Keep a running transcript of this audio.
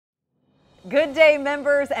Good day,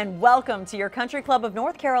 members, and welcome to your Country Club of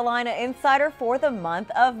North Carolina Insider for the month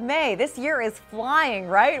of May. This year is flying,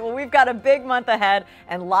 right? Well, we've got a big month ahead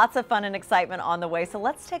and lots of fun and excitement on the way. So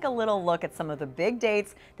let's take a little look at some of the big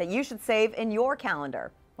dates that you should save in your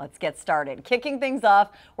calendar. Let's get started. Kicking things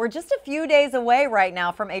off, we're just a few days away right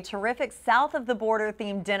now from a terrific south of the border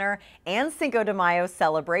themed dinner and Cinco de Mayo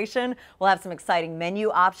celebration. We'll have some exciting menu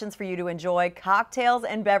options for you to enjoy, cocktails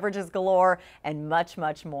and beverages galore, and much,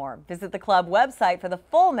 much more. Visit the club website for the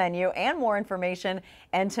full menu and more information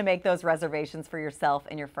and to make those reservations for yourself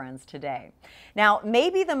and your friends today. Now,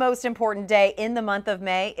 maybe the most important day in the month of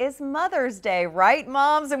May is Mother's Day, right,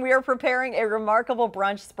 moms? And we are preparing a remarkable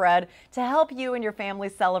brunch spread to help you and your family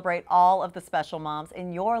celebrate all of the special moms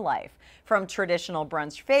in your life. From traditional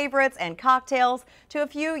brunch favorites and cocktails to a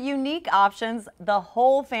few unique options, the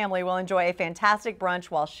whole family will enjoy a fantastic brunch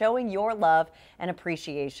while showing your love and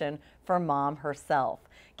appreciation for mom herself.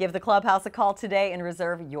 Give the clubhouse a call today and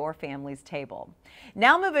reserve your family's table.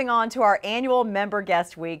 Now moving on to our annual Member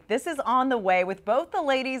Guest Week. This is on the way with both the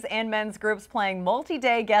ladies and men's groups playing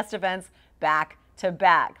multi-day guest events back to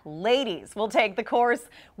back. Ladies will take the course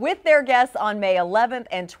with their guests on May 11th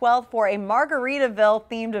and 12th for a Margaritaville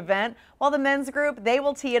themed event, while the men's group, they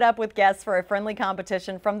will tee it up with guests for a friendly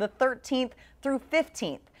competition from the 13th through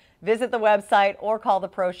 15th. Visit the website or call the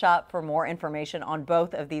Pro Shop for more information on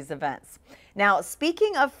both of these events. Now,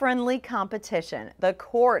 speaking of friendly competition, the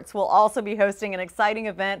courts will also be hosting an exciting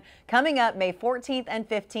event coming up May 14th and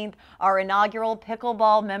 15th, our inaugural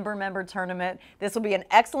pickleball member tournament. This will be an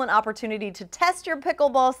excellent opportunity to test your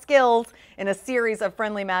pickleball skills in a series of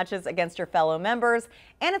friendly matches against your fellow members,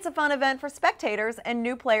 and it's a fun event for spectators and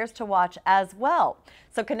new players to watch as well.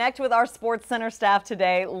 So connect with our Sports Center staff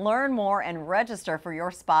today, learn more, and register for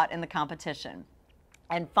your spot in the competition.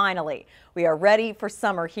 And finally, we are ready for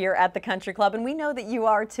summer here at the Country Club, and we know that you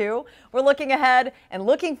are too. We're looking ahead and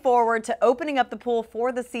looking forward to opening up the pool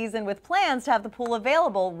for the season with plans to have the pool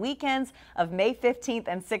available weekends of May 15th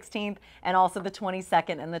and 16th and also the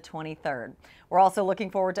 22nd and the 23rd. We're also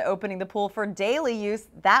looking forward to opening the pool for daily use.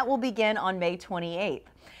 That will begin on May 28th.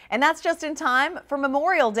 And that's just in time for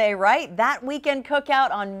Memorial Day, right? That weekend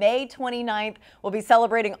cookout on May 29th. We'll be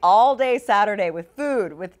celebrating all day Saturday with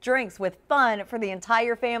food, with drinks, with fun for the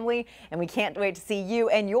entire family. And we can't wait to see you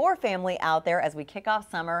and your family out there as we kick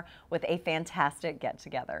off summer with a fantastic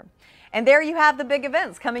get-together. And there you have the big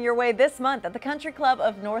events coming your way this month at the Country Club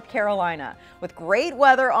of North Carolina. With great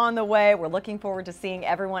weather on the way, we're looking forward to seeing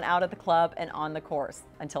everyone out at the club and on the course.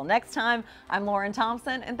 Until next time, I'm Lauren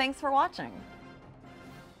Thompson, and thanks for watching.